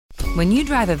When you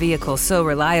drive a vehicle so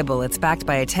reliable it's backed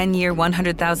by a 10-year,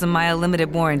 100,000-mile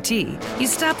limited warranty, you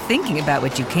stop thinking about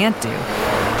what you can't do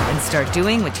and start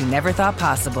doing what you never thought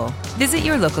possible. Visit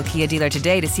your local Kia dealer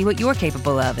today to see what you're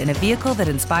capable of in a vehicle that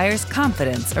inspires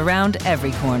confidence around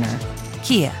every corner.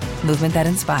 Kia, movement that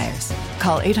inspires.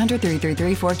 Call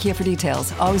 800-333-4KIA for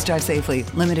details. Always drive safely.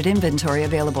 Limited inventory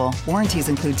available. Warranties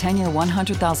include 10-year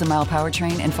 100,000-mile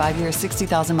powertrain and 5-year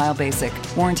 60,000-mile basic.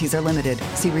 Warranties are limited.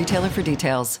 See retailer for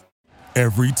details.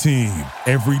 Every team,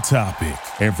 every topic,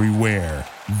 everywhere.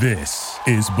 This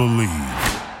is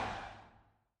Believe.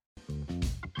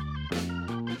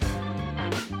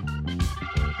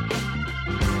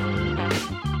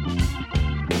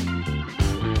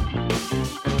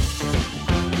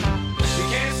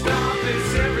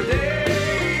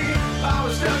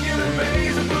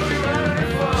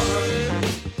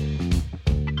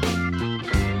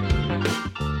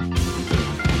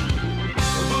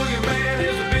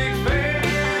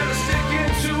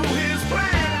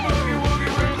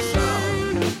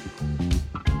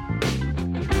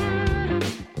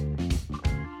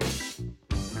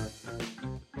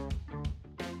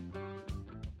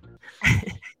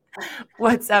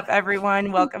 What's up,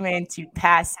 everyone? Welcome into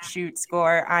Pass, Shoot,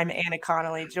 Score. I'm Anna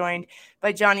Connolly, joined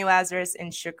by Johnny Lazarus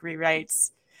and Shukri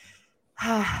Wrights.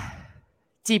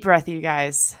 Deep breath, you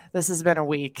guys. This has been a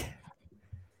week.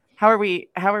 How are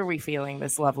we feeling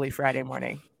this lovely Friday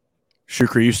morning?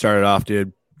 Shukri, you started off,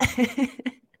 dude. I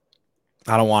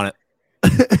don't want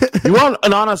it. You want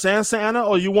an honest answer, Anna,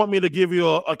 or you want me to give you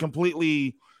a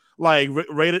completely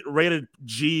rated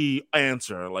G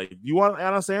answer? Like, you want an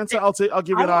honest answer? I'll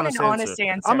give you an honest answer.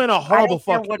 I'm in a horrible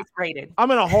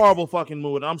fucking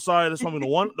mood. I'm sorry, this is the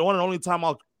one and only time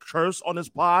I'll curse on this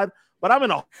pod, but I'm in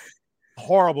a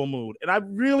horrible mood, and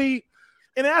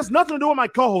it has nothing to do with my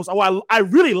co-host. I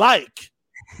really like,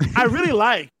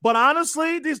 but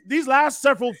honestly, these last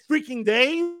several freaking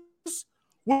days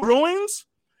with Bruins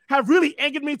have really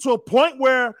angered me to a point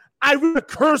where I really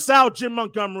curse out Jim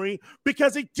Montgomery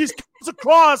because he just comes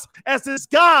across as this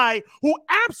guy who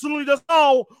absolutely doesn't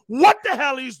know what the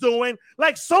hell he's doing.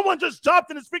 Like someone just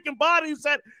jumped in his freaking body and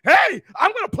said, "Hey,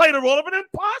 I'm going to play the role of an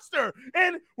imposter."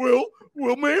 And well,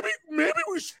 maybe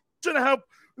we should have,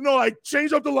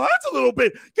 change up the lines a little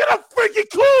bit. Get a freaking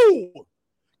clue.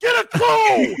 Get a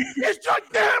clue. It's your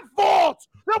damn fault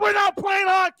that we're not playing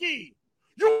hockey.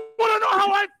 You want to know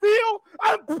how I feel?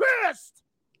 I'm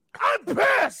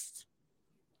pissed.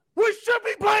 We should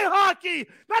be playing hockey,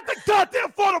 not the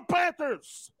goddamn Florida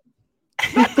Panthers.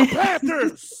 Not the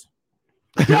Panthers.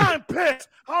 Yeah, I'm pissed.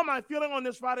 How am I feeling on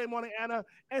this Friday morning, Anna?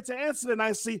 And to answer the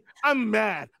nicely, I'm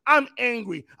mad. I'm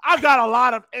angry. I've got a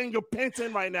lot of anger pent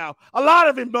in right now, a lot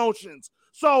of emotions.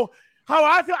 So how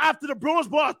I feel after the Bruins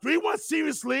bought a 3-1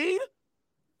 series lead?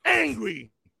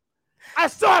 Angry. I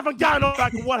still haven't gotten over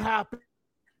back to what happened.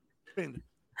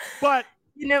 But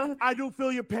I do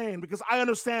feel your pain because I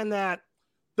understand that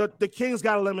the Kings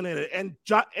got eliminated. And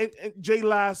Jay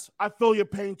Lass, I feel your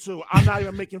pain too. I'm not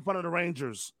even making fun of the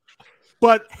Rangers.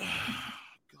 But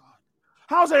God,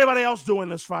 how's everybody else doing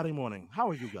this Friday morning? How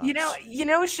are you guys?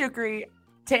 Shukri,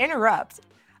 to interrupt,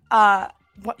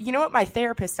 you know what my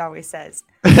therapist always says?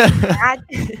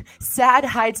 Sad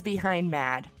hides behind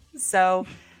mad. So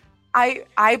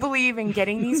I believe in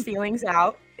getting these feelings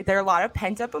out. There are a lot of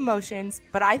pent-up emotions,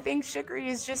 but I think Shukri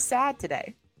is just sad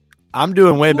today. I'm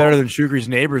doing way better than Shukri's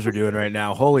neighbors are doing right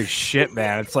now. Holy shit,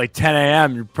 man. It's like 10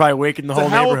 a.m. You're probably waking the whole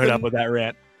neighborhood up with that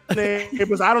rant.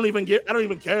 Neighbors, I don't even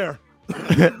care.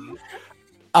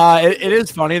 It is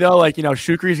funny, though. Like,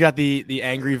 Shukri's got the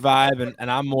angry vibe,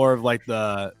 and I'm more of like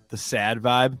the sad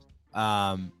vibe.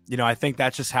 I think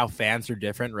that's just how fans are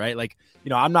different, right? Like,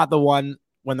 I'm not the one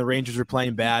when the Rangers are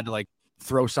playing bad to like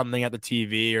throw something at the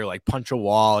TV or like punch a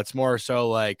wall. It's more so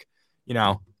like,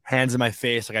 hands in my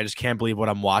face. Like, I just can't believe what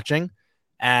I'm watching.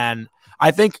 And I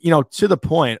think, to the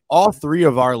point, all three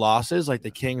of our losses, like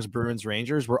the Kings, Bruins,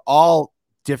 Rangers, were all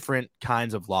different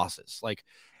kinds of losses. Like,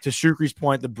 to Shukri's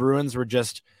point, the Bruins were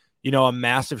just, a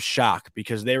massive shock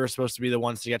because they were supposed to be the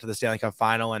ones to get to the Stanley Cup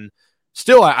final. And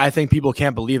still, I think people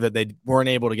can't believe that they weren't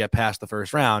able to get past the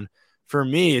first round. For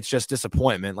me, it's just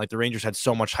disappointment. Like, the Rangers had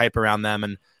so much hype around them,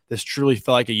 and this truly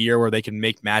felt like a year where they can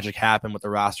make magic happen with the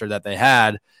roster that they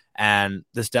had. And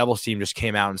this Devils team just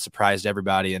came out and surprised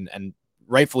everybody. And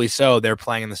rightfully so, they're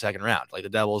playing in the second round. Like, the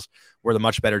Devils were the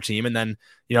much better team. And then,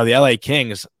 the LA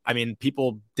Kings, I mean,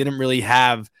 people didn't really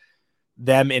have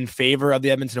them in favor of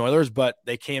the Edmonton Oilers, but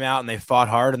they came out and they fought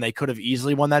hard and they could have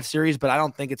easily won that series. But I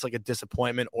don't think it's like a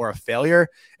disappointment or a failure.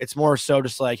 It's more so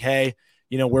just like, hey,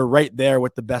 we're right there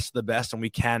with the best of the best and we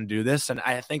can do this. And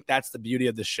I think that's the beauty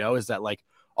of the show is that, like,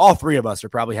 all three of us are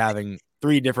probably having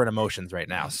three different emotions right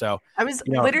now. So I was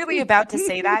literally about to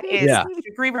say that is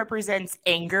Shukri represents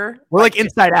anger. We're like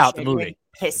Inside Out, the movie.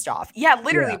 Pissed off. Yeah,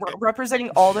 literally we're representing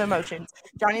all the emotions.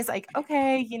 Johnny's like,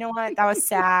 okay, you know what? That was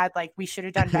sad. Like, we should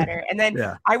have done better. And then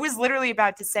I was literally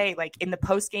about to say, like, in the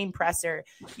post-game presser,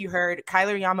 you heard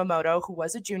Kyler Yamamoto, who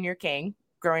was a junior king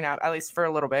growing up, at least for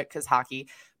a little bit because hockey.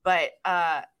 But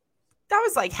that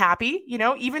was like happy,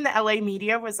 even the LA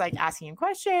media was like asking him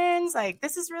questions, like,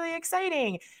 this is really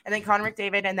exciting. And then Connor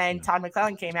McDavid and then Todd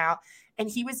McClellan came out, and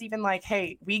he was even like,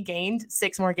 hey, we gained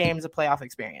 6 more games of playoff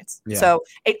experience. So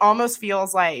it almost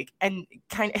feels like, and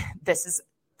kind of, this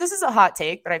is a hot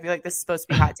take, but I feel like this is supposed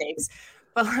to be hot takes,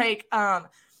 but like,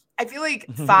 I feel like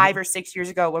 5 or 6 years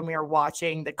ago when we were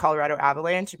watching the Colorado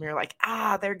Avalanche, and we were like,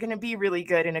 they're going to be really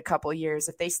good in a couple years.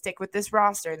 If they stick with this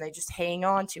roster and they just hang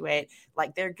on to it,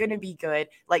 like, they're going to be good.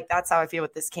 Like, that's how I feel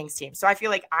with this Kings team. So I feel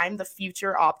like I'm the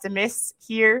future optimist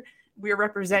here. We're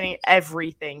representing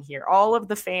everything here. All of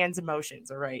the fans' emotions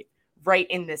are right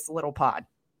in this little pod.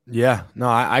 Yeah, no,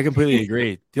 I completely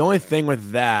agree. The only thing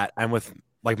with that, and with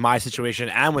like my situation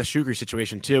and with Shukri's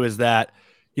situation too, is that,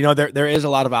 there is a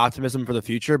lot of optimism for the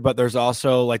future, but there's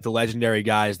also like the legendary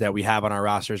guys that we have on our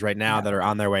rosters right now that are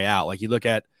on their way out. Like, you look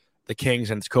at the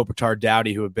Kings, and it's Kopitar,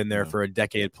 Doughty, who have been there for a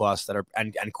decade plus, that are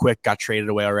and Quick got traded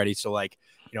away already. So like,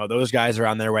 those guys are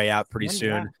on their way out pretty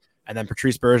soon. And then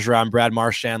Patrice Bergeron, Brad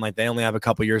Marchand, like, they only have a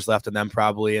couple years left in them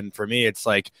probably. And for me, it's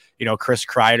like, Chris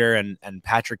Kreider and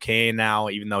Patrick Kane now,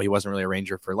 even though he wasn't really a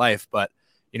Ranger for life, but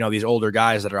these older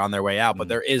guys that are on their way out. But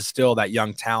there is still that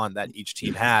young talent that each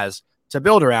team has to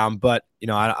build around. But,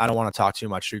 I don't want to talk too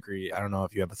much. Shukri, I don't know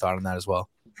if you have a thought on that as well.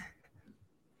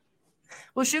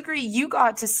 Well, Shukri, you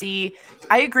got to see,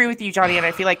 I agree with you, Johnny, and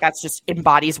I feel like that's just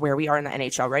embodies where we are in the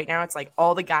NHL right now. It's like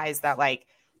all the guys that, like,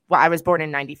 well, I was born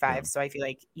in 95, so I feel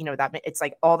like, that it's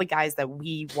like all the guys that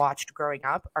we watched growing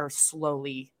up are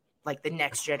slowly like the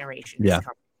next generation is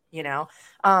coming,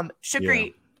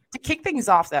 Shukri, to kick things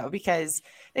off, though, because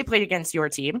they played against your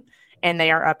team and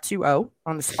they are up 2-0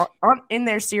 in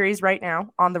their series right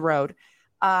now on the road.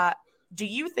 Do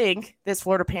you think this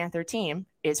Florida Panther team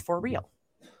is for real?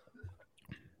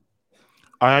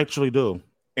 I actually do.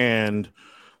 And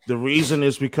the reason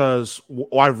is because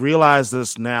I realize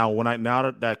this now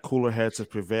that cooler heads have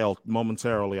prevailed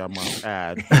momentarily, I must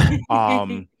add,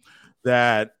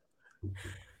 that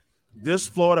this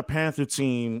Florida Panther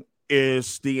team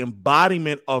is the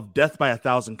embodiment of death by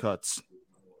 1,000 cuts.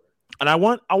 And I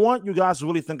want you guys to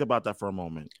really think about that for a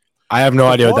moment. I have no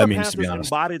idea what that means, to be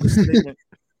honest. Embodied the statement,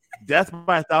 death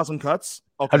by 1,0ld cuts.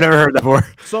 Okay. I've never heard that before.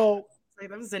 So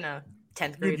that was in a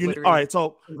 10th grade. All right.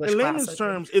 So English in layman's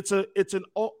terms, it's an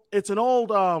old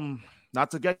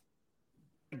not to get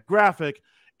graphic,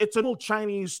 it's an old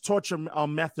Chinese torture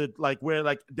method, like where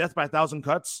like death by 1,000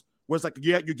 cuts, where it's like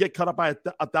you get cut up by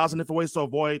 1,000 different ways to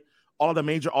avoid all of the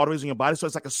major arteries in your body. So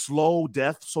it's like a slow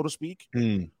death, so to speak.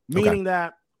 Meaning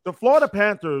that the Florida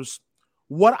Panthers,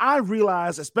 what I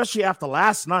realized, especially after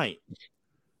last night,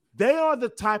 they are the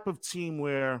type of team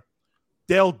where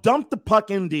they'll dump the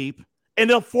puck in deep and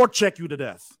they'll forecheck you to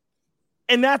death.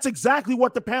 And that's exactly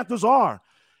what the Panthers are.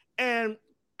 And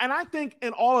I think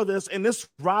in all of this, and this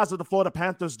rise of the Florida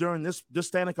Panthers during this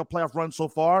Stanley Cup playoff run so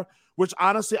far, which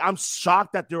honestly, I'm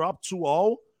shocked that they're up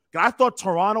 2-0. I thought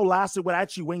Toronto last year would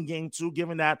actually win game 2,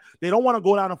 given that they don't want to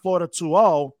go down to Florida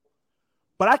 2-0.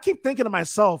 But I keep thinking to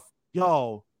myself,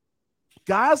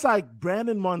 guys like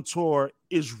Brandon Montour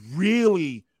is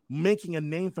really making a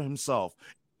name for himself.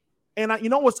 And you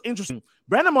know what's interesting?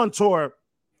 Brandon Montour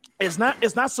is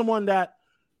not someone that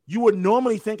you would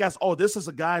normally think as, this is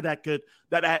a guy that could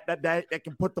that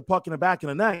can put the puck in the back of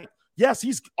the net. Yes,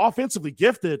 he's offensively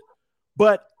gifted,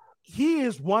 but he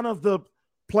is one of the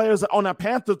players on that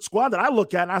Panther squad that I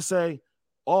look at and I say,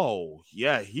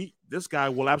 this guy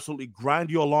will absolutely grind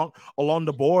you along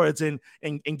the boards and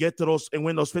get to those and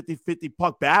win those 50-50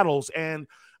 puck battles. And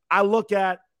I look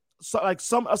at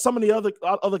some of the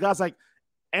other guys like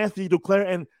Anthony Duclair,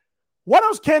 and what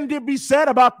else can there be said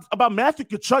about Matthew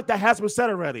Tkachuk that has been said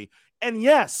already? And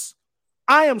yes,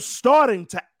 I am starting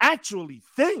to actually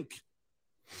think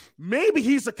maybe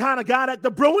he's the kind of guy that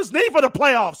the Bruins need for the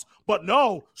playoffs. But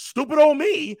no, stupid old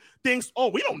me thinks,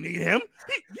 we don't need him.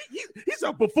 He's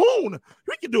a buffoon.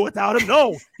 We can do without him.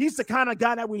 No, he's the kind of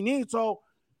guy that we need. So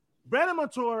Brandon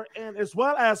Montour and as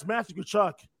well as Matthew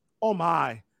Tkachuk,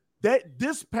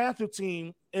 this Panther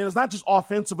team, and it's not just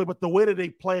offensively, but the way that they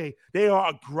play, they are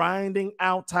a grinding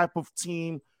out type of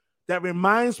team that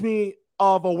reminds me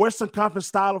of a Western Conference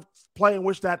style of play in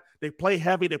which that they play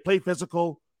heavy, they play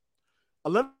physical. A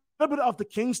little bit of the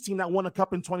Kings team that won a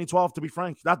cup in 2012, to be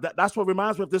frank. That's what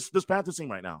reminds me of this Panthers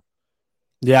team right now.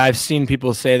 Yeah, I've seen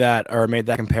people say that or made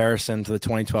that comparison to the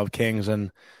 2012 Kings.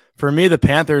 And for me, the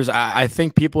Panthers, I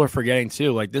think people are forgetting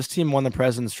too. Like, this team won the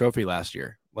President's Trophy last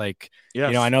year. Like,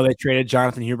 Yes. I know they traded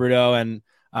Jonathan Huberdeau and,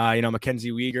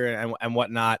 Mackenzie Weegar and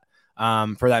whatnot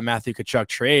for that Matthew Tkachuk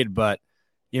trade. But,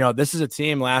 this is a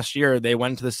team last year, they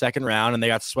went to the second round and they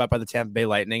got swept by the Tampa Bay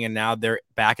Lightning. And now they're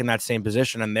back in that same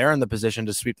position and they're in the position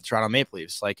to sweep the Toronto Maple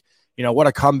Leafs. Like, what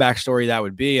a comeback story that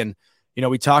would be. And,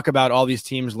 we talk about all these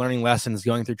teams learning lessons,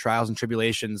 going through trials and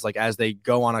tribulations, like as they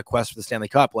go on a quest for the Stanley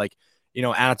Cup. Like,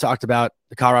 Anna talked about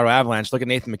the Colorado Avalanche. Look at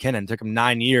Nathan McKinnon. It took him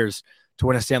 9 years to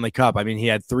win a Stanley Cup. I mean, he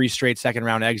had 3 straight second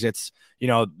round exits.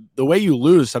 The way you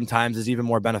lose sometimes is even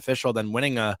more beneficial than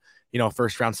winning a,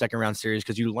 first round, second round series,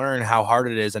 because you learn how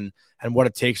hard it is and what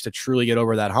it takes to truly get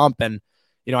over that hump. And,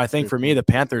 I think for me, the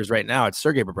Panthers right now, it's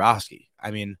Sergei Bobrovsky.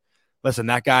 I mean, listen,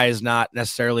 that guy is not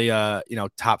necessarily a,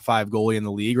 top 5 goalie in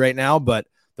the league right now, but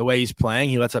the way he's playing,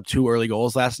 he lets up 2 early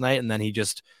goals last night and then he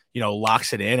just,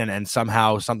 locks it in and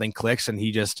somehow something clicks and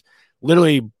he just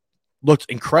literally looked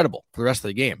incredible for the rest of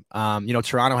the game.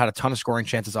 Toronto had a ton of scoring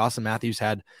chances. Austin Matthews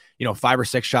had, 5 or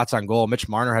 6 shots on goal. Mitch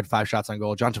Marner had 5 shots on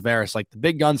goal. John Tavares, like the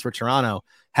big guns for Toronto,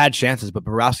 had chances, but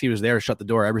Bobrovsky was there to shut the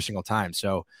door every single time.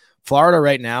 So Florida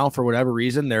right now, for whatever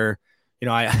reason, they're,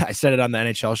 I said it on the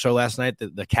NHL show last night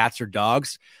that the cats are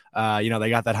dogs. They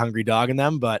got that hungry dog in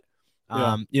them, but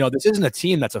this isn't a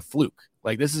team that's a fluke.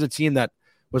 Like, this is a team that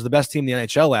was the best team in the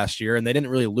NHL last year, and they didn't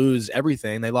really lose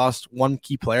everything. They lost one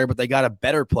key player, but they got a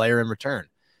better player in return.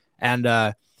 And,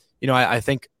 I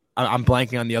think I'm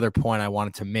blanking on the other point I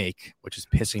wanted to make, which is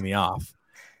pissing me off.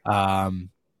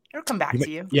 It'll come back to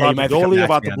you. Yeah, you might the goalie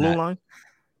about the blue line?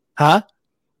 Huh?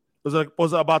 Was it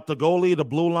about the goalie, the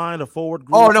blue line, the forward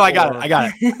group? Oh, no, I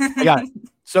got it.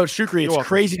 So, Shukri, it's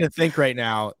crazy to think right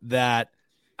now that,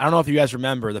 I don't know if you guys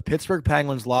remember, the Pittsburgh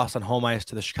Penguins lost on home ice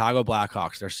to the Chicago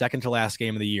Blackhawks, their second to last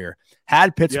game of the year.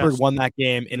 Had Pittsburgh won that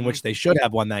game, in which they should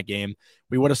have won that game,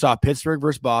 we would have saw Pittsburgh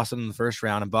versus Boston in the first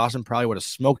round, and Boston probably would have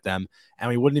smoked them, and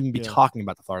we wouldn't even be talking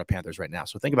about the Florida Panthers right now.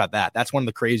 So think about that. That's one of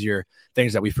the crazier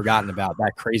things that we've forgotten about,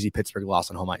 that crazy Pittsburgh loss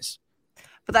on home ice.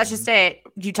 But that's just it.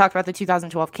 You talked about the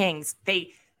 2012 Kings.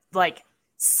 They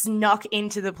snuck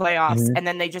into the playoffs and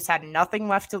then they just had nothing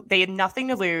left they had nothing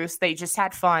to lose. They just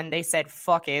had fun. They said,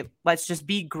 fuck it. Let's just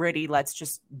be gritty. Let's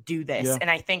just do this. Yeah. And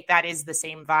I think that is the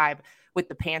same vibe with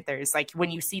the Panthers. Like,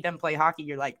 when you see them play hockey,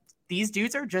 you're like, these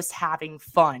dudes are just having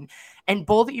fun. And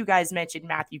both of you guys mentioned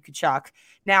Matthew Tkachuk.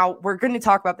 Now, we're going to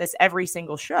talk about this every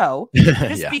single show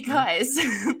just because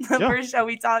the first show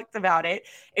we talked about it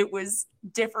was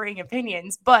differing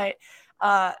opinions. But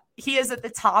he is at the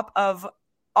top of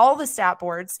all the stat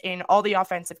boards in all the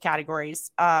offensive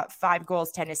categories. 5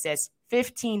 goals, 10 assists,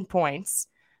 15 points.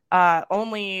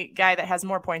 Only guy that has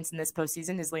more points in this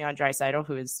postseason is Leon Draisaitl,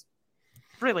 who is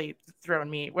really throwing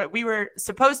me. We were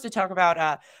supposed to talk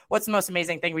about what's the most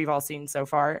amazing thing we've all seen so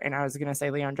far, and I was going to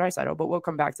say Leon Draisaitl, but we'll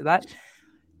come back to that.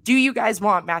 Do you guys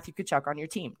want Matthew Tkachuk on your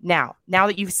team now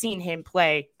that you've seen him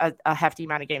play a hefty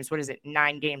amount of games? What is it,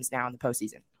 9 games now in the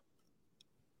postseason?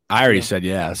 I already said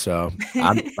yeah, so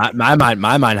my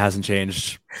mind hasn't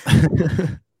changed.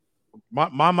 my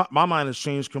mind has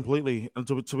changed completely. And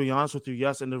to be honest with you,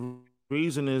 yes. And the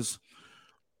reason is,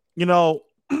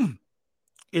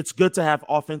 it's good to have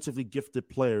offensively gifted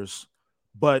players,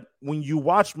 but when you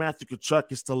watch Matthew Tkachuk,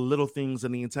 it's the little things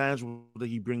and the intangible that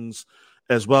he brings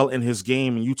as well in his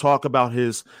game. And you talk about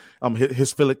his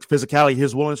physicality,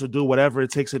 his willingness to do whatever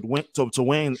it takes to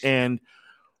win. And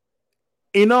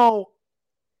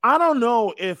I don't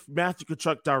know if Matthew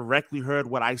Tkachuk directly heard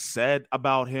what I said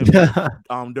about him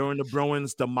during the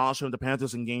Bruins demolishing the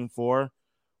Panthers in Game 4,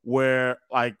 where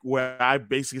I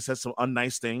basically said some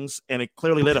unnice things, and it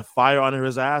clearly lit a fire under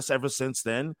his ass ever since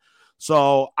then.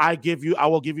 So I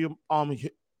will give you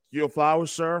your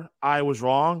flowers, sir. I was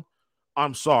wrong.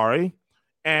 I'm sorry.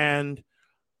 And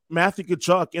Matthew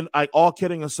Tkachuk, and all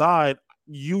kidding aside,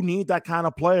 you need that kind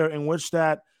of player in which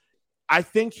that I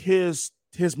think his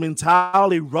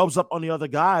mentality rubs up on the other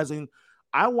guys. And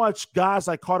I watch guys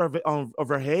like Carter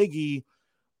Verhaeghe,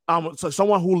 so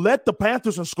someone who led the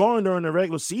Panthers in scoring during the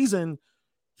regular season.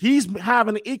 He's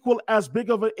having equal as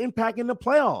big of an impact in the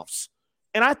playoffs.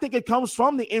 And I think it comes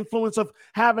from the influence of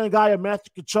having a guy like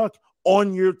Matthew Tkachuk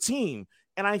on your team.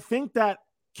 And I think that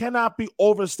cannot be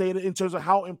overstated in terms of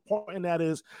how important that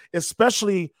is,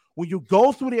 especially when you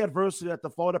go through the adversity that the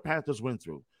Florida Panthers went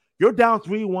through. You're down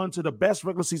 3-1 to the best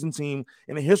regular season team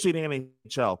in the history of the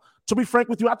NHL. To be frank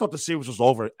with you, I thought the series was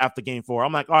over after Game 4.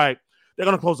 I'm like, all right, they're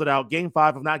going to close it out. Game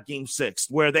 5, if not Game 6,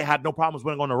 where they had no problems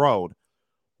winning on the road.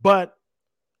 But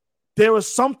there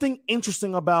was something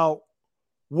interesting about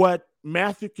what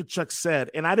Matthew Tkachuk said,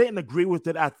 and I didn't agree with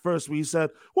it at first, where he said,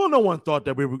 well, no one thought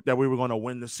that we were going to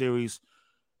win the series.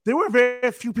 There were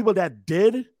very few people that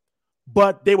did,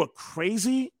 but they were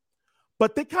crazy.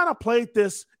 But they kind of played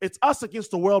this, it's us against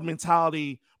the world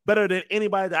mentality better than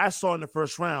anybody that I saw in the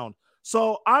first round.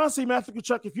 So, honestly, Matthew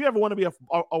Tkachuk, if you ever want to be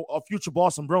a future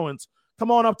Boston Bruins, come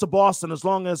on up to Boston, as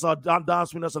long as Don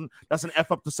Sweeney doesn't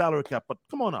F up the salary cap. But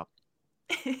come on up.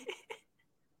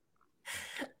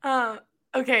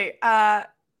 Okay.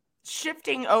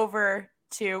 Shifting over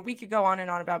to, we could go on and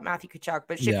on about Matthew Tkachuk,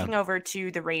 but shifting over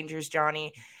to the Rangers,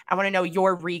 Johnny, I want to know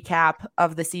your recap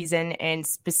of the season, and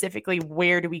specifically,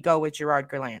 where do we go with Gerard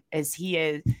Gallant? Is he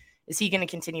going to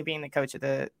continue being the coach of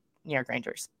the New York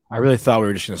Rangers? I really thought we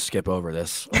were just going to skip over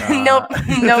this. Nope.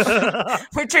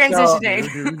 We're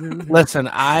transitioning. Listen,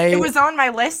 it was on my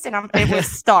list, and it was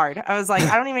starred. I was like,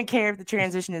 I don't even care if the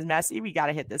transition is messy. We got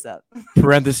to hit this up.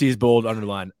 Parentheses, bold,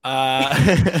 underline.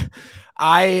 I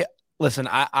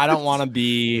don't want to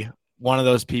be one of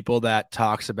those people that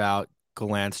talks about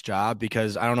Gallant's job,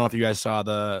 because I don't know if you guys saw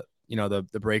the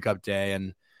breakup day,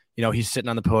 and he's sitting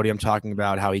on the podium talking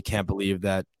about how he can't believe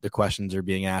that the questions are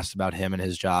being asked about him and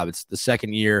his job. It's the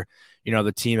second year.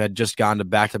 The team had just gone to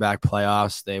back-to-back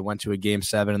playoffs. They went to a Game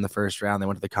 7 in the first round. They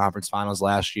went to the conference finals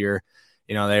last year.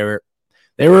 They were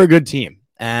a good team.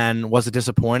 And was it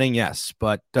disappointing? Yes.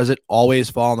 But does it always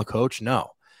fall on the coach?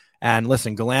 No. And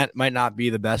listen, Gallant might not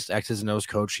be the best X's and O's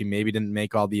coach. He maybe didn't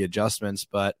make all the adjustments,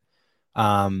 but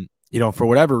for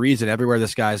whatever reason, everywhere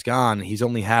this guy's gone, he's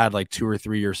only had like 2 or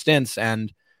 3 year stints.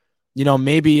 And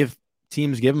maybe if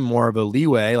teams give him more of a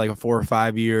leeway, like a 4 or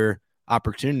 5 year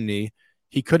opportunity,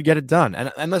 he could get it done.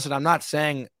 And listen, I'm not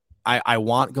saying I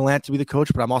want Gallant to be the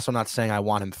coach, but I'm also not saying I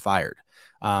want him fired.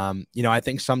 I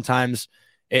think sometimes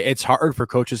it's hard for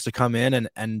coaches to come in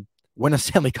and win a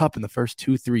Stanley Cup in the first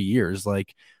 2-3 years.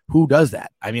 Like, who does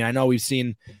that? I mean, I know we've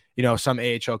seen, some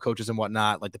AHL coaches and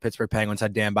whatnot, like the Pittsburgh Penguins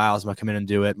had Dan Bilesma come in and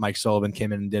do it. Mike Sullivan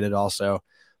came in and did it also.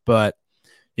 But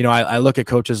I look at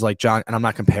coaches like John, and I'm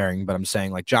not comparing, but I'm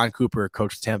saying like John Cooper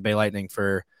coached Tampa Bay Lightning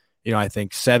for, I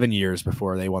think 7 years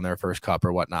before they won their first cup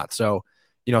or whatnot. So,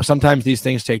 sometimes these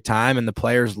things take time, and the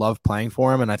players love playing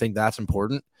for him, and I think that's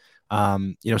important.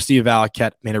 Steve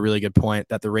Valiquette made a really good point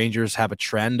that the Rangers have a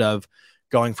trend of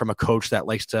going from a coach that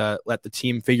likes to let the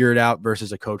team figure it out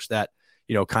versus a coach that,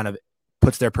 kind of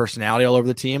puts their personality all over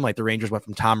the team. Like the Rangers went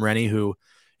from Tom Rennie, who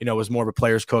was more of a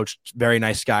player's coach, very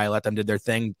nice guy, let them did their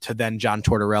thing, to then John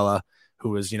Tortorella,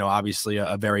 who was, obviously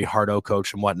a very hard-o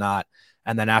coach and whatnot.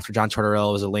 And then after John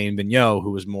Tortorella was Alain Vigneault,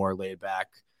 who was more laid back.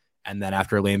 And then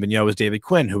after Alain Vigneault was David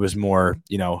Quinn, who was more,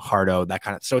 hard-o, that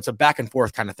kind of. So it's a back and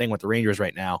forth kind of thing with the Rangers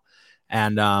right now.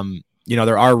 And,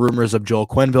 there are rumors of Joel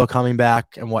Quenneville coming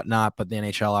back and whatnot, but the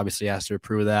NHL obviously has to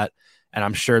approve that. And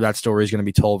I'm sure that story is going to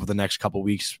be told for the next couple of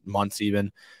weeks, months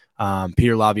even.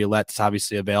 Peter Laviolette's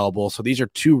obviously available. So these are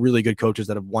 2 really good coaches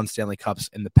that have won Stanley Cups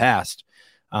in the past.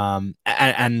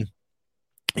 I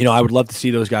would love to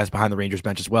see those guys behind the Rangers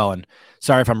bench as well. And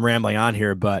sorry if I'm rambling on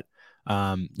here, but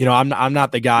I'm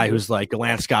not the guy who's like,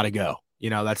 Gallant's got to go.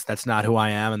 That's not who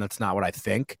I am, and that's not what I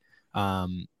think.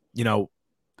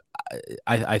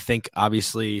 I think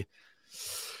obviously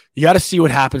you got to see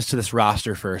what happens to this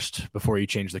roster first before you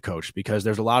change the coach, because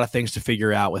there's a lot of things to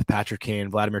figure out with Patrick Kane,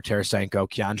 Vladimir Tarasenko,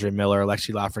 Keandre Miller,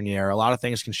 Alexis Lafreniere. A lot of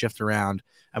things can shift around.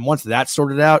 And once that's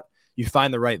sorted out, you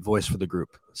find the right voice for the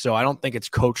group. So I don't think it's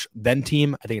coach, then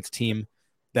team. I think it's team,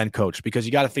 then coach, because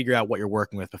you got to figure out what you're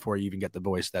working with before you even get the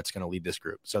voice that's going to lead this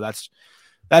group. So that's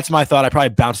my thought. I probably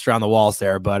bounced around the walls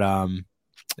there, but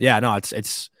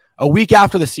it's a week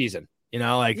after the season.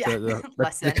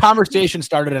 The conversation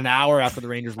started an hour after the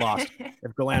Rangers lost.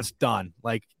 If Gallant's done,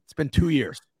 like, it's been 2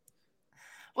 years.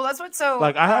 Well, that's what. So,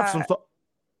 like, I have some.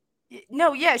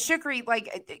 No, yeah, Shukri,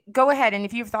 like, go ahead, and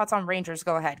if you have thoughts on Rangers,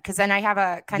 go ahead, because then I have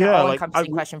a kind of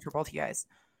all-encompassing question for both of you guys.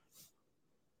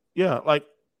 Yeah, like,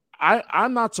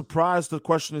 I'm not surprised the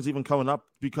question is even coming up,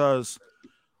 because,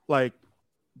 like,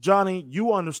 Johnny,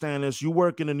 you understand this. You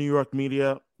work in the New York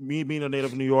media. Me being a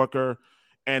native New Yorker,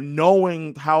 and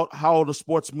knowing how the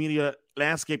sports media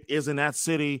landscape is in that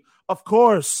city, of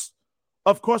course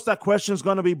that question is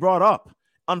going to be brought up.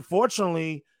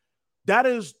 Unfortunately, that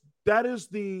is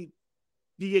the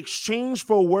exchange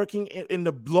for working in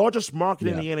the largest market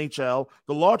in the NHL,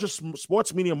 the largest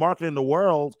sports media market in the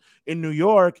world, in New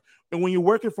York. And when you're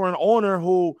working for an owner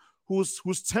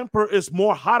whose temper is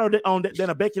more hotter than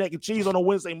a bacon, egg, and cheese on a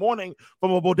Wednesday morning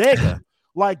from a bodega,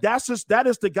 like, that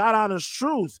is the God honest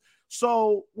truth.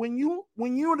 So when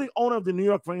you're the owner of the New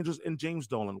York Rangers and James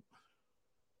Dolan,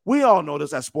 we all know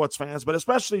this as sports fans, but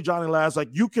especially Johnny Laz, like,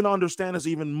 you can understand this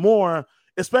even more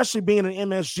especially being in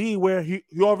MSG where he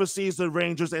oversees the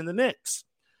Rangers and the Knicks.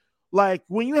 Like,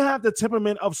 when you have the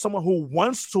temperament of someone who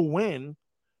wants to win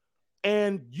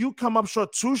and you come up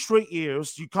short 2 straight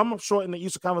years, you come up short in the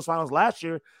Eastern Conference Finals last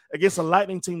year against a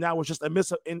Lightning team that was just a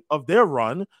miss of their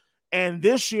run. And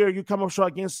this year you come up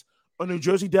short against a New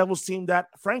Jersey Devils team that,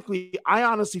 frankly, I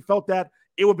honestly felt that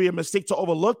it would be a mistake to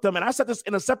overlook them. And I said this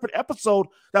in a separate episode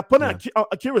that putting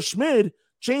Akira Schmid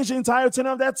changed the entire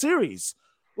tenor of that series.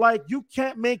 Like, you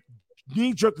can't make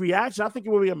knee-jerk reaction. I think it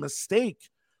would be a mistake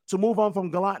to move on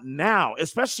from Gallant now,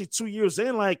 especially 2 years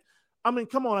in. Like, I mean,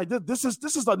 come on, like this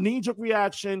is a knee-jerk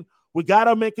reaction. We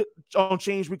gotta make it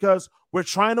change because we're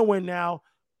trying to win now.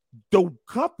 The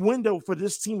cup window for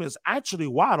this team is actually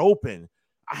wide open.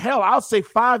 Hell, I'll say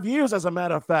 5 years, as a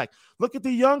matter of fact. Look at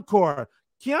the young core.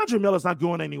 Keandre Miller's not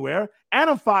going anywhere.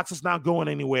 Adam Fox is not going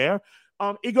anywhere.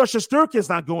 Igor Shesterkin is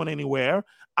not going anywhere.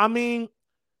 I mean,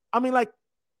 like,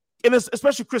 and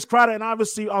especially Chris Kreider and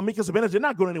obviously Mika Zibanejad, they're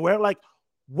not going anywhere. Like,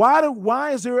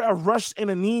 why is there a rush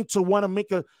and a need to want to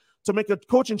make a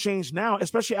coaching change now,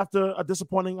 especially after a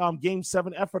disappointing Game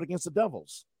 7 effort against the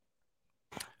Devils?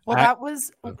 Well, that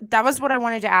was what I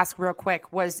wanted to ask real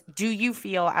quick was, do you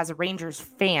feel as a Rangers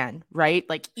fan, right?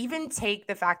 Like, even take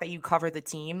the fact that you cover the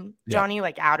team, Johnny,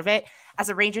 like, out of it. As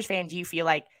a Rangers fan, do you feel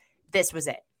like this was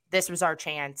it? This was our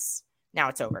chance. Now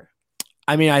it's over.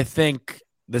 I mean, I think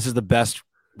this is the best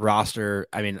roster.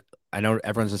 I mean, I know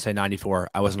everyone's going to say 94.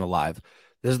 I wasn't alive.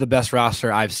 This is the best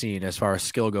roster I've seen as far as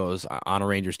skill goes on a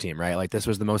Rangers team, right? Like, this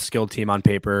was the most skilled team on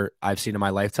paper I've seen in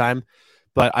my lifetime.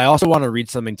 But I also want to read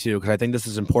something too, because I think this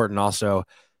is important also,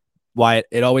 why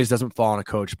it always doesn't fall on a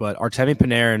coach. But Artemi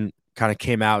Panarin kind of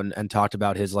came out and talked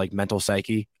about his like mental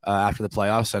psyche after the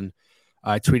playoffs. And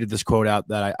I tweeted this quote out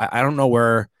that I don't know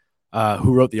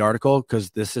who wrote the article,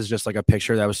 because this is just like a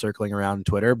picture that was circling around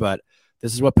Twitter. But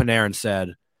this is what Panarin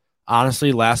said.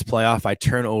 Honestly, last playoff, I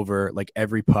turn over like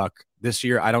every puck. This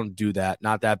year, I don't do that.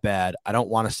 Not that bad. I don't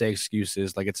want to say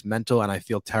excuses. Like, it's mental and I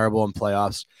feel terrible in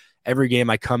playoffs. Every game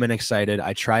I come in excited.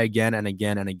 I try again and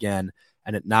again and again,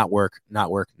 and it not work.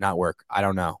 I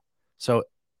don't know. So,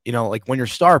 like, when your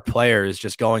star player is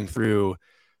just going through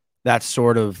that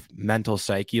sort of mental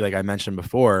psyche, like I mentioned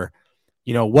before,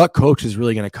 what coach is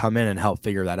really going to come in and help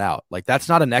figure that out? Like, that's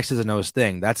not an X's and O's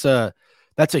thing. That's a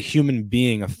human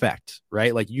being effect,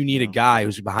 right? Like, you need a guy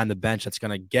who's behind the bench that's going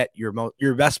to get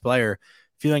your best player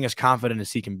feeling as confident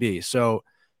as he can be. So,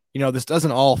 this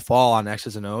doesn't all fall on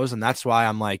X's and O's, and that's why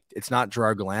I'm like, it's not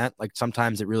Gerard Gallant. Like,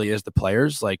 sometimes it really is the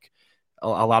players. Like, a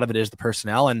lot of it is the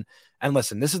personnel. And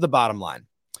listen, this is the bottom line.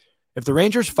 If the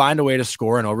Rangers find a way to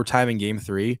score in overtime in Game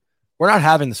 3, we're not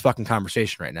having this fucking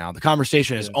conversation right now. The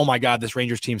conversation is, oh my God, this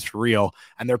Rangers team's for real,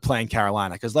 and they're playing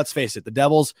Carolina. Because let's face it, the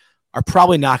Devils are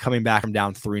probably not coming back from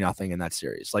down 3-0 in that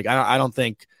series. Like, I don't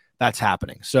think that's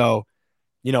happening. So,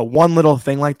 one little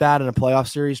thing like that in a playoff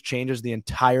series changes the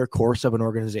entire course of an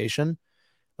organization.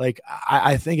 Like,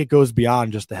 I think it goes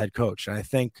beyond just the head coach. And I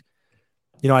think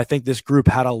this group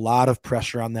had a lot of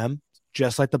pressure on them,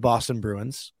 just like the Boston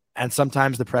Bruins. And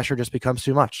sometimes the pressure just becomes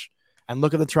too much. And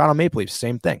look at the Toronto Maple Leafs,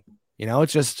 same thing.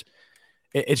 It's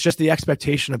just the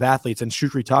expectation of athletes. And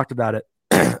Shukri talked about it.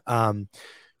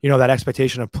 That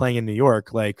expectation of playing in New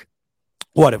York. Like,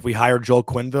 what if we hire Joel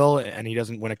Quenneville and he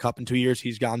doesn't win a cup in 2 years?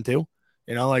 He's gone too.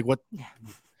 Like, what?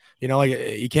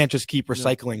 Like, you can't just keep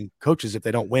recycling coaches if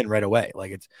they don't win right away.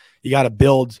 Like, you got to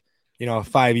build, a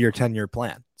 5-year, 10-year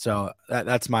plan. So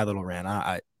that's my little rant.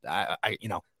 I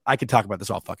could talk about this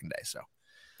all fucking day. So.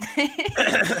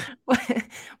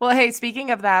 Well, hey,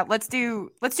 speaking of that, let's do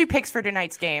picks for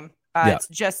tonight's game. It's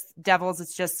just Devils.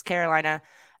 It's just Carolina.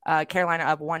 Carolina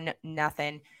up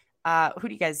 1-0. Who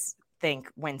do you guys think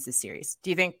wins this series? Do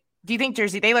you think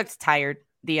Jersey? They looked tired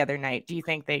the other night. Do you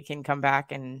think they can come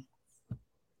back and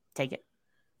take it?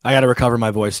 I got to recover my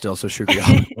voice still, so Shukri,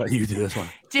 I'll let you do this one.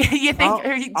 Do you think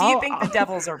the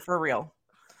Devils are for real?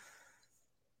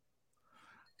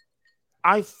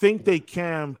 I think they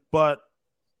can, but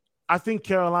I think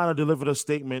Carolina delivered a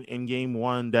statement in Game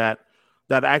 1 that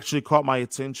actually caught my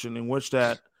attention, in which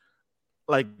that,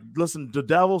 like, listen, the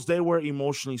Devils, they were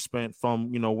emotionally spent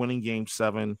from, winning Game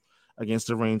 7 against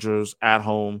the Rangers at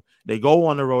home. They go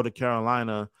on the road to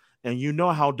Carolina, and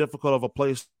how difficult of a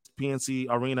place PNC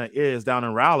Arena is down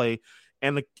in Raleigh,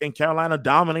 and Carolina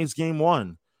dominates Game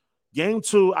 1. Game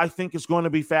 2, I think, is going to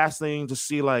be fascinating to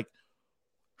see, like,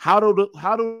 how do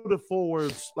the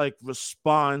forwards like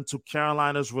respond to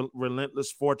Carolina's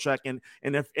relentless forecheck and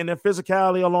their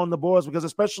physicality along the boards? Because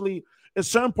especially at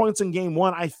certain points in Game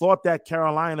 1, I thought that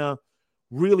Carolina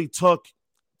really took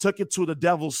it to the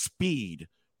Devils' speed,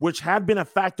 which had been a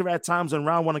factor at times in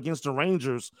round one against the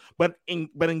Rangers. But in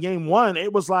game one,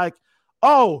 it was like,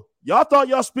 oh, y'all thought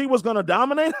your speed was gonna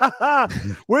dominate?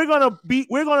 we're gonna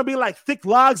be like thick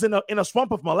logs in a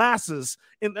swamp of molasses,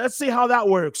 and let's see how that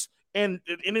works. And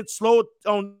it slowed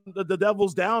on the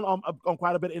Devils down on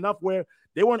quite a bit, enough where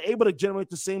they weren't able to generate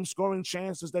the same scoring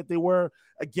chances that they were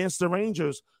against the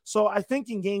Rangers. So I think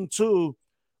in game two,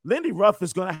 Lindy Ruff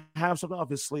is going to have something up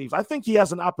his sleeves. I think he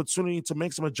has an opportunity to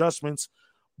make some adjustments,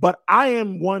 but I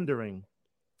am wondering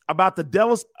about the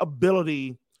Devils'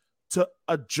 ability to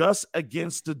adjust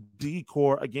against the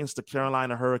D-core against the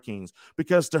Carolina Hurricanes,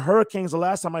 because the Hurricanes, the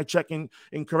last time I checked, and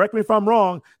correct me if I'm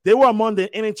wrong, they were among the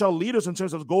NHL leaders in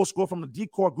terms of goal score from the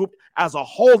D-core group as a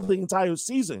whole the entire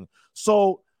season.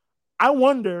 So I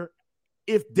wonder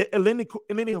if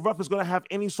Lindy Ruff is going to have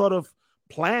any sort of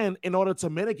plan in order to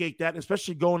mitigate that,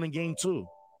 especially going in game two.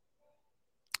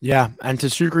 Yeah, and to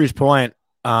Shukri's point,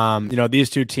 these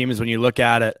two teams, when you look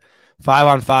at it,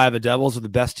 5-on-5, the Devils are the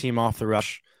best team off the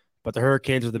rush, but the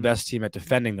Hurricanes are the best team at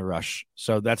defending the rush.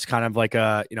 So that's kind of like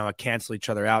a cancel each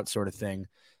other out sort of thing.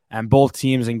 And both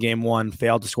teams in game one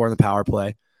failed to score in the power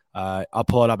play. I'll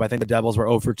pull it up. I think the Devils were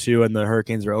 0-for-2 and the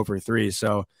Hurricanes were 0-for-3.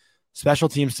 So special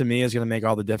teams to me is going to make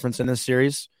all the difference in this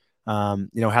series. Had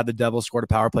the Devils scored a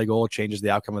power play goal, it changes the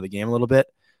outcome of the game a little bit.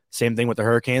 Same thing with the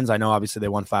Hurricanes. I know obviously they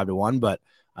won 5-1, but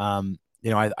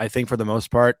I think for the most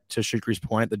part, to Shukri's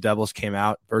point, the Devils came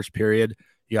out first period.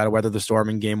 You got to weather the storm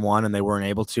in game one, and they weren't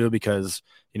able to because,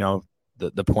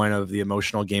 the point of the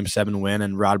emotional game 7 win,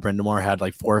 and Rod Brindamore had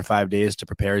like 4 or 5 days to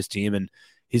prepare his team, and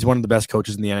he's one of the best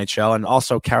coaches in the NHL. And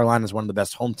also Carolina is one of the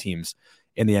best home teams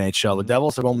in the NHL. The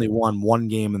Devils have only won 1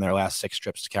 game in their last 6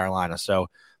 trips to Carolina. So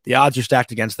the odds are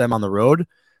stacked against them on the road,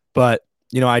 but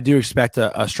I do expect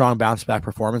a strong bounce back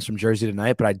performance from Jersey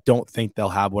tonight, but I don't think they'll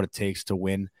have what it takes to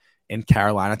win in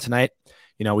Carolina tonight.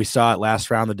 We saw it last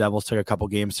round. The Devils took a couple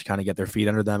games to kind of get their feet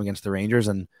under them against the Rangers.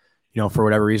 And, for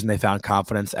whatever reason, they found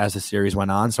confidence as the series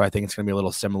went on. So I think it's going to be a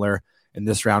little similar in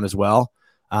this round as well.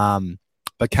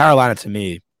 But Carolina, to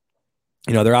me,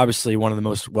 they're obviously one of the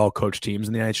most well-coached teams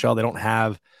in the NHL. They don't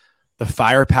have the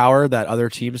firepower that other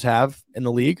teams have in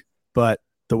the league, but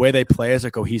the way they play as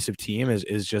a cohesive team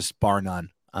is just bar none.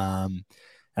 And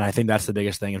I think that's the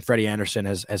biggest thing. And Freddie Anderson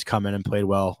has come in and played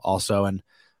well also. And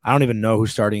I don't even know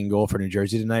who's starting in goal for New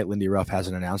Jersey tonight. Lindy Ruff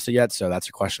hasn't announced it yet, so that's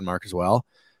a question mark as well.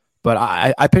 But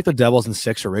I picked the Devils in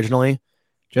 6 originally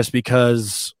just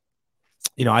because,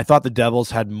 I thought the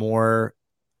Devils had more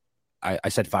 – I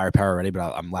said firepower already,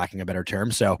 but I'm lacking a better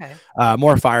term. So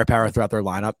more firepower throughout their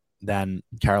lineup than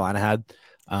Carolina had.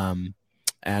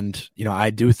 I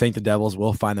do think the Devils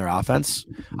will find their offense.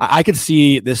 I could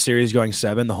see this series going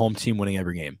 7, the home team winning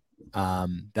every game.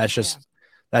 That's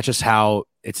just how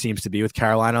it seems to be with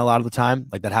Carolina a lot of the time.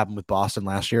 Like that happened with Boston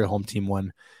last year. The home team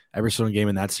won every single game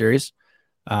in that series.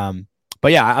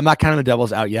 But yeah, I'm not counting the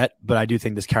Devils out yet, but I do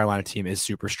think this Carolina team is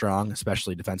super strong,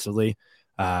 especially defensively.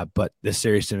 But this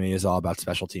series to me is all about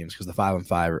special teams because the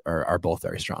 5-on-5 are both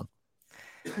very strong.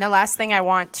 Now, last thing I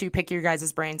want to pick your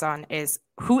guys' brains on is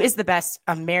who is the best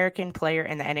American player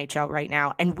in the NHL right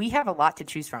now? And we have a lot to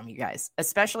choose from, you guys,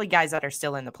 especially guys that are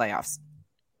still in the playoffs.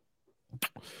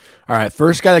 All right,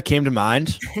 first guy that came to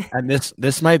mind, and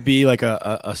this might be like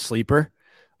a sleeper,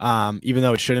 even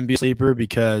though it shouldn't be a sleeper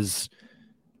because,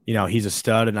 he's a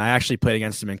stud, and I actually played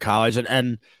against him in college,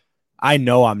 and I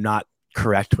know I'm not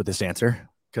correct with this answer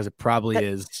because it probably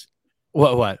is.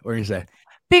 What are you say?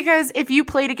 Because if you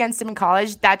played against him in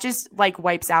college, that just like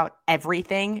wipes out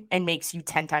everything and makes you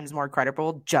 10 times more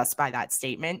credible just by that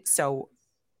statement. So,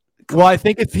 well, I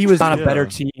think if he was on a better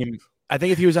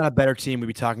team, we'd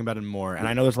be talking about him more. And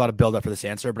I know there's a lot of build-up for this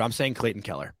answer, but I'm saying Clayton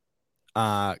Keller.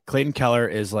 Clayton Keller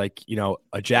is like,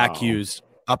 a Jack Hughes,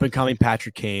 up-and-coming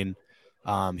Patrick Kane.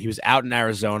 He was out in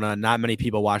Arizona. Not many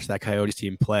people watched that Coyotes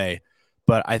team play.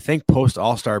 But I think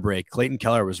post-All-Star break, Clayton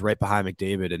Keller was right behind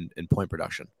McDavid in point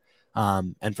production.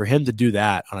 And for him to do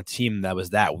that on a team that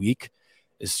was that weak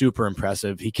is super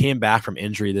impressive. He came back from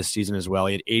injury this season as well.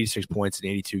 He had 86 points in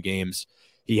 82 games.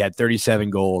 He had 37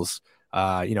 goals.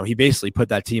 He basically put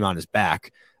that team on his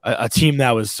back, a team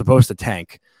that was supposed to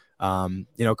tank.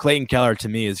 Clayton Keller to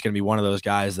me is going to be one of those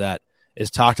guys that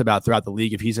is talked about throughout the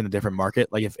league if he's in a different market.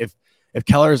 Like if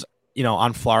Keller's,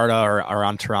 on Florida or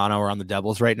on Toronto or on the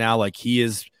Devils right now, like he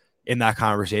is in that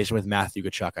conversation with Matthew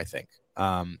Tkachuk, I think.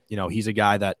 He's a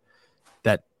guy that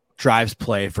drives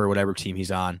play for whatever team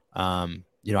he's on.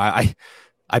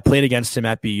 I played against him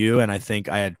at BU, and I think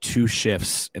I had 2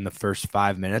 shifts in the first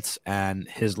 5 minutes, and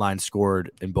his line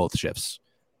scored in both shifts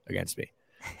against me.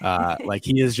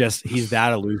 He's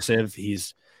that elusive.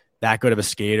 He's that good of a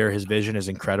skater. His vision is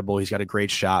incredible. He's got a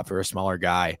great shot for a smaller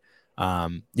guy.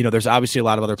 There's obviously a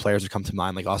lot of other players that come to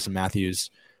mind, like Austin Matthews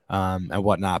and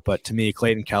whatnot. But to me,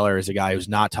 Clayton Keller is a guy who's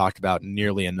not talked about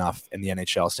nearly enough in the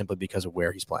NHL simply because of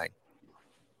where he's playing.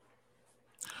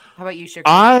 How about you, Sugar?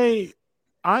 I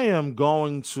am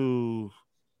going to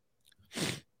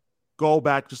go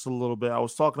back just a little bit. I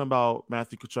was talking about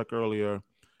Matthew Tkachuk earlier,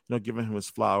 giving him his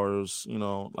flowers,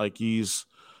 like he's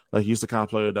the kind of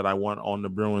player that I want on the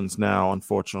Bruins now,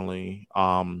 unfortunately.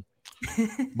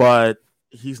 But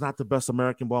he's not the best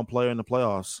American-born player in the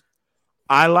playoffs.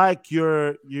 I like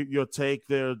your take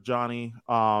there, Johnny,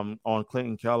 on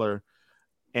Clayton Keller.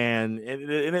 And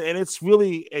it's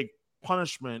really a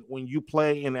punishment when you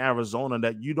play in Arizona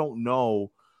that you don't know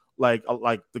like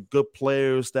the good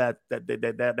players that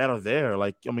are there.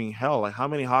 Like, I mean, hell, like how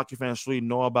many hockey fans really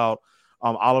know about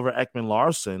Oliver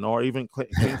Ekman-Larsson or even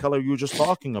Clayton Keller you were just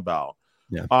talking about?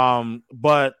 Yeah.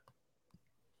 But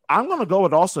I'm gonna go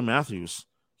with Austin Matthews.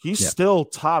 He's still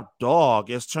top dog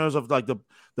in terms of like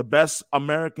the best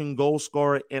American goal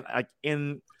scorer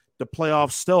in the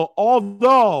playoffs still.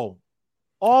 Although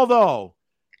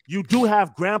you do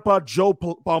have Grandpa Joe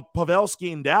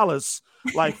Pavelski in Dallas,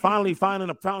 like finally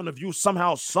finding a fountain of youth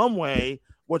somehow, some way,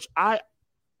 which I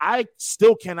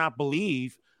still cannot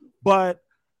believe. But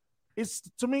it's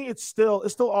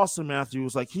still Austin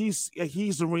Matthews. Like he's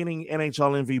the reigning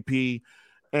NHL MVP.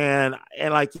 And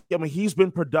like, I mean, he's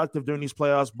been productive during these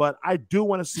playoffs, but I do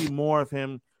want to see more of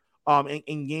him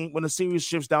in game when the series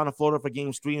shifts down to Florida for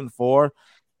games 3 and 4,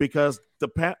 because the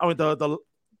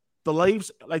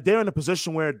Leafs, like, they're in a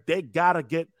position where they gotta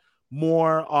get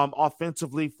more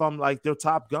offensively from like their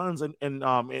top guns in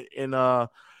Marner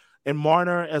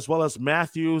as well as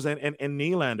Matthews and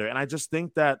Nylander. And I just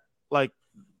think that, like,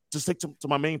 to stick to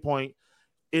my main point,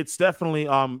 it's definitely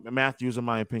Matthews in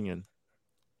my opinion.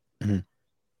 Mm-hmm.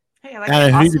 Hey, I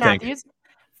like Austin Matthews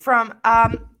from,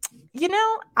 I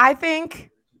think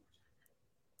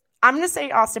I'm going to say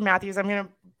Austin Matthews. I'm going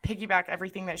to piggyback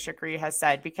everything that Shukri has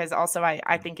said, because also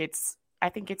I think it's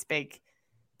big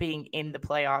being in the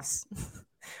playoffs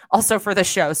also for the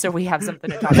show. So we have something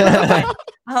to talk about.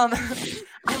 But,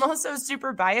 I'm also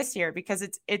super biased here because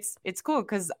it's cool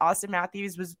because Austin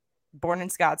Matthews was born in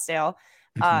Scottsdale.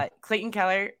 Clayton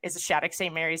Keller is a Shattuck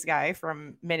St. Mary's guy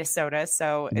from Minnesota.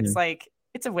 So it's like,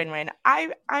 it's a win-win.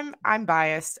 I'm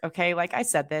biased. Okay. Like I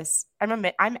said this, I'm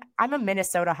a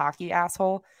Minnesota hockey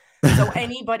asshole. So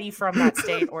anybody from that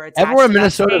state or attached everyone in to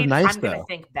Minnesota is state, nice, I'm going to though.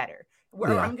 think better.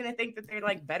 I'm going to think that they're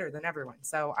like better than everyone.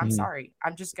 So I'm sorry.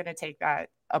 I'm just going to take that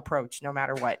approach no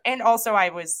matter what. And also I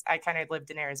kind of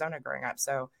lived in Arizona growing up.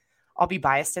 So I'll be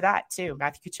biased to that too.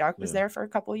 Matthew Tkachuk was there for a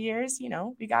couple of years.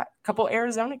 We got a couple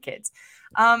Arizona kids.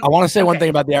 I want to say one thing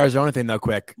about the Arizona thing though,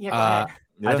 quick. Yeah,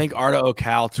 I think Arda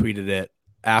Ocal tweeted it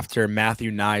after Matthew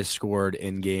Nyes scored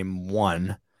in game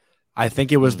 1. I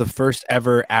think it was the first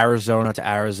ever Arizona to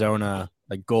Arizona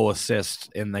like goal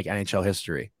assist in like NHL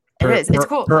history. It's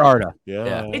cool. Per Arda.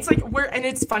 Yeah. It's like and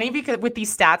it's funny because with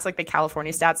these stats, like the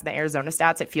California stats and the Arizona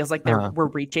stats, it feels like we're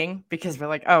reaching, because we're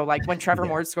like, oh, like when Trevor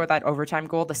Moore scored that overtime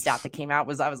goal, the stat that came out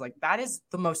I was like, that is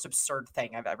the most absurd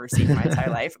thing I've ever seen in my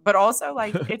entire life. But also,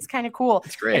 like, it's kind of cool.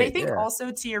 It's great. And I think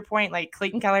also to your point, like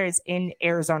Clayton Keller is in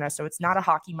Arizona, so it's not a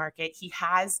hockey market. He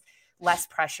has less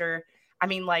pressure. I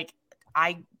mean, like,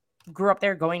 I grew up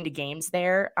there going to games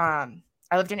there.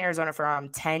 I lived in Arizona from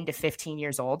 10 to 15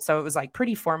 years old. So it was like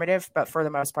pretty formative, but for the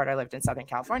most part, I lived in Southern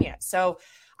California. So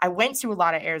I went to a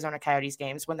lot of Arizona Coyotes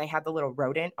games when they had the little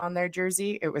rodent on their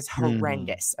jersey. It was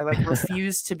horrendous. I like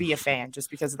refused to be a fan just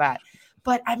because of that.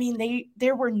 But I mean,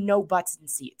 there were no butts in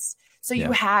seats. So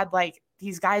you had like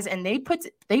these guys, and they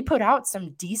put out some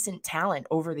decent talent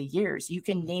over the years. You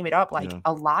can name it up. Like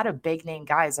a lot of big name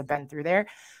guys have been through there.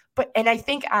 And I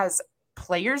think as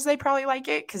players, they probably like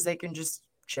it because they can just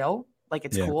chill. Like,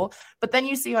 it's cool. But then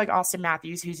you see like Austin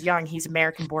Matthews, who's young, he's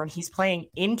American born. He's playing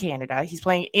in Canada. He's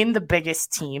playing in the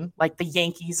biggest team, like the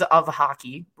Yankees of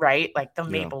hockey, right? Like the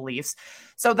Maple Leafs.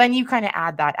 So then you kind of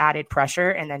add that added pressure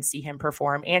and then see him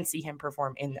perform in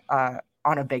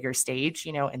on a bigger stage,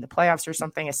 in the playoffs or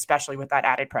something, especially with that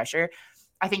added pressure.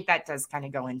 I think that does kind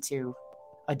of go into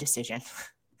a decision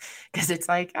because it's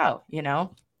like, oh,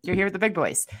 you're here with the big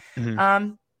boys.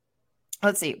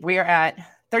 Let's see. We are at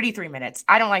 33 minutes.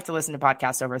 I don't like to listen to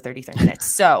podcasts over 33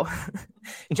 minutes. So,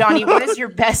 Johnny, what is your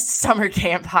best summer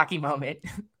camp hockey moment?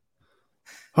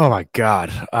 Oh my God.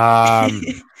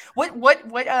 What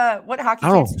hockey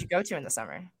camps did you go to in the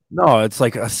summer? No, it's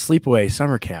like a sleepaway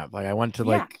summer camp. Like I went to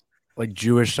like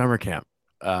Jewish summer camp.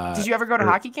 Did you ever go to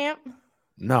hockey camp?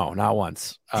 No, not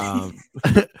once. I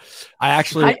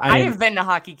have been to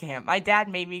hockey camp. My dad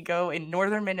made me go in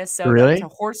northern Minnesota to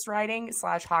horse riding /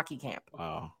 hockey camp.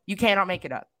 Wow. You cannot make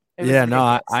it up. Yeah,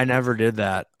 no, I never did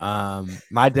that.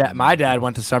 My dad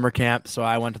went to summer camp, so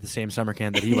I went to the same summer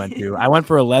camp that he went to. I went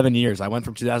for 11 years. I went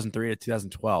from 2003 to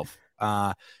 2012.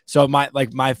 So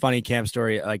my funny camp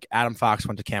story, like Adam Fox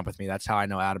went to camp with me. That's how I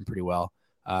know Adam pretty well.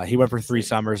 He went for 3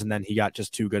 summers, and then he got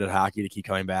just too good at hockey to keep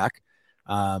coming back.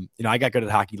 I got good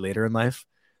at hockey later in life,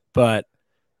 but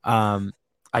I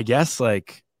guess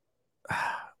like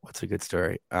what's a good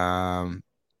story?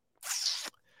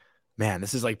 Man,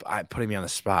 this is like putting me on the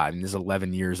spot. I mean, this is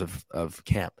 11 years of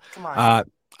camp. Come on.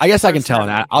 I guess I can tell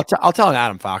I'll tell an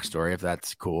Adam Fox story if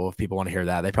that's cool. If people want to hear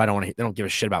that, they probably don't want to. They don't give a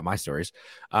shit about my stories.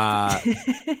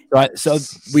 So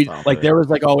we there was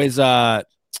like always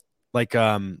like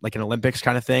an Olympics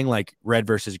kind of thing, like red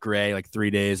versus gray, like 3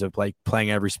 days of like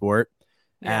playing every sport.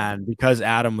 Yeah. And because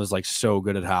Adam was like so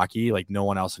good at hockey, like no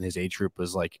one else in his age group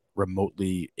was like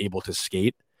remotely able to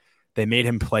skate. They made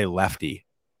him play lefty,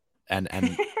 and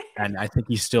I think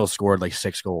he still scored like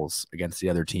 6 goals against the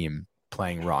other team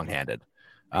playing wrong-handed.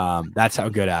 That's how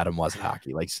good Adam was at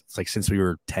hockey. Like it's like since we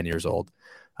were 10 years old.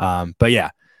 But yeah,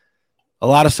 a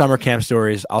lot of summer camp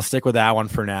stories. I'll stick with that one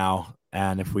for now.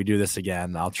 And if we do this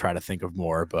again, I'll try to think of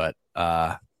more. But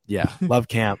yeah, love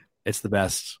camp. It's the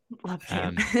best. Love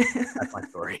camp. That's my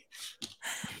story.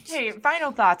 Hey,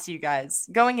 final thoughts, you guys.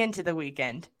 Going into the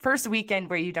weekend. First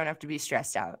weekend where you don't have to be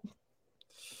stressed out.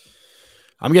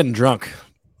 I'm getting drunk.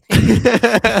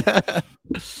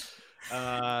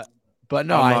 But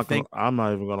no, I'm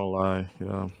not even gonna lie.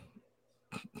 Yeah,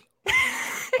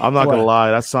 I'm not gonna lie.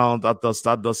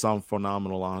 That does sound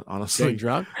phenomenal. Honestly, getting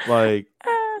drunk, like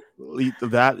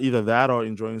either that or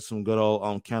enjoying some good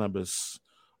old cannabis,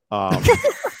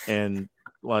 and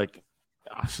like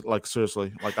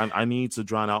seriously, like I need to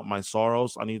drown out my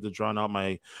sorrows. I need to drown out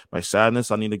my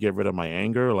sadness. I need to get rid of my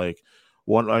anger. Like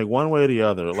one way or the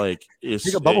other. Like it's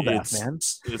take a bubble bath, man.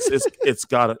 It's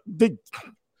got to.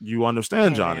 You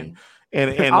understand, Johnny?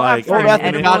 And I'll like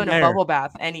have a bubble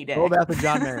bath any day. Bubble bath with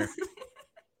John Mayer.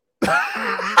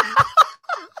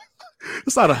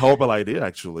 It's not a horrible idea,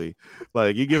 actually.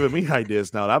 Like you're giving me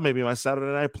ideas now. That may be my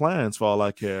Saturday night plans for all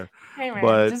I care. Hey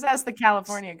man, just ask the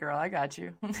California girl. I got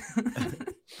you.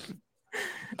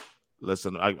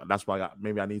 Listen, that's why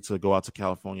maybe I need to go out to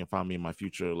California and find me my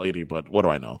future lady. But what do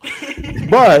I know?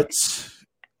 but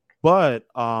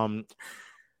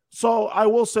so I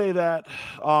will say that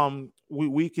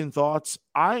weekend thoughts.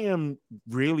 I am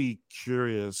really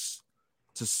curious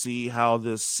to see how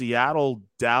this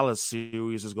Seattle-Dallas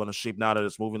series is going to shape now that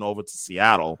it's moving over to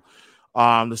Seattle.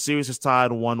 The series is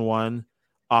tied 1-1.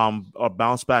 A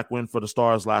bounce back win for the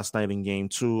Stars last night in Game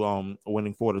 2,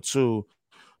 winning 4-2.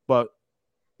 But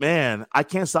man, I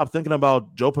can't stop thinking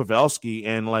about Joe Pavelski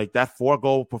and like that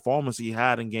 4-goal performance he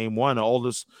had in Game 1, the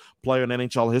oldest player in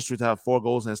NHL history to have 4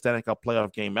 goals in a Stanley Cup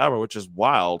playoff game ever, which is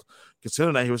wild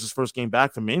considering that he was his first game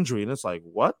back from injury. And it's like,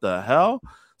 what the hell?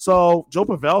 So Joe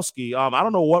Pavelski, I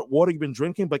don't know what water you've been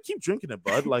drinking, but keep drinking it,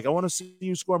 bud. Like I want to see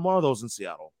you score more of those in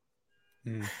Seattle.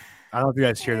 I don't know if you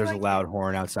guys hear there's a loud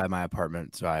horn outside my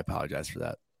apartment, so I apologize for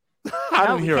that. I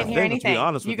didn't hear anything. To be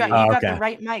honest you with got the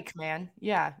right mic, man.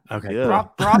 Yeah. Okay. Yeah.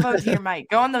 Bravo to your mic.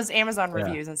 Go on those Amazon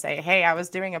reviews and say, "Hey, I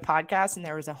was doing a podcast and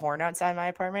there was a horn outside my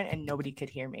apartment and nobody could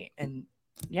hear me." And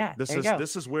yeah, this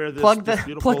is where this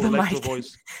beautiful electro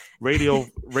voice radio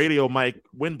mic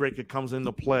windbreaker comes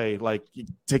into play. Like it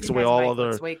takes away all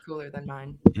other. It's way cooler than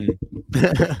mine.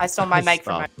 I stole my mic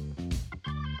from my.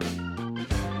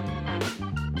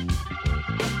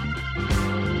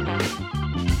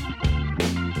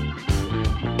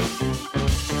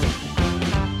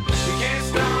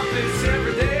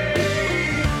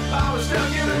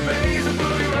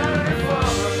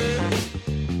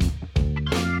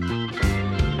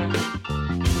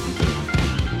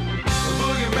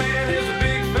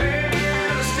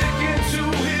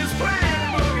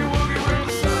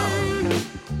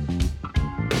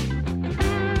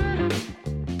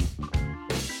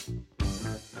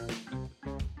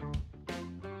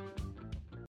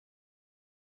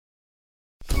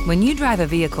 When you drive a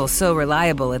vehicle so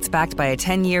reliable it's backed by a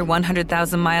 10-year,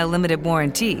 100,000-mile limited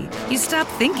warranty, you stop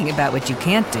thinking about what you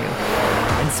can't do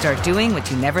and start doing what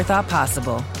you never thought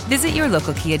possible. Visit your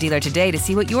local Kia dealer today to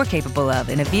see what you're capable of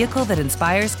in a vehicle that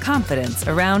inspires confidence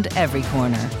around every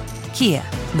corner. Kia,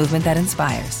 movement that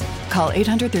inspires. Call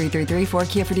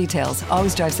 800-333-4KIA for details.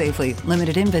 Always drive safely.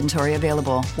 Limited inventory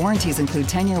available. Warranties include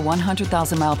 10-year,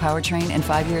 100,000-mile powertrain and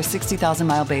 5-year,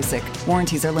 60,000-mile basic.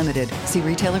 Warranties are limited. See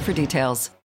retailer for details.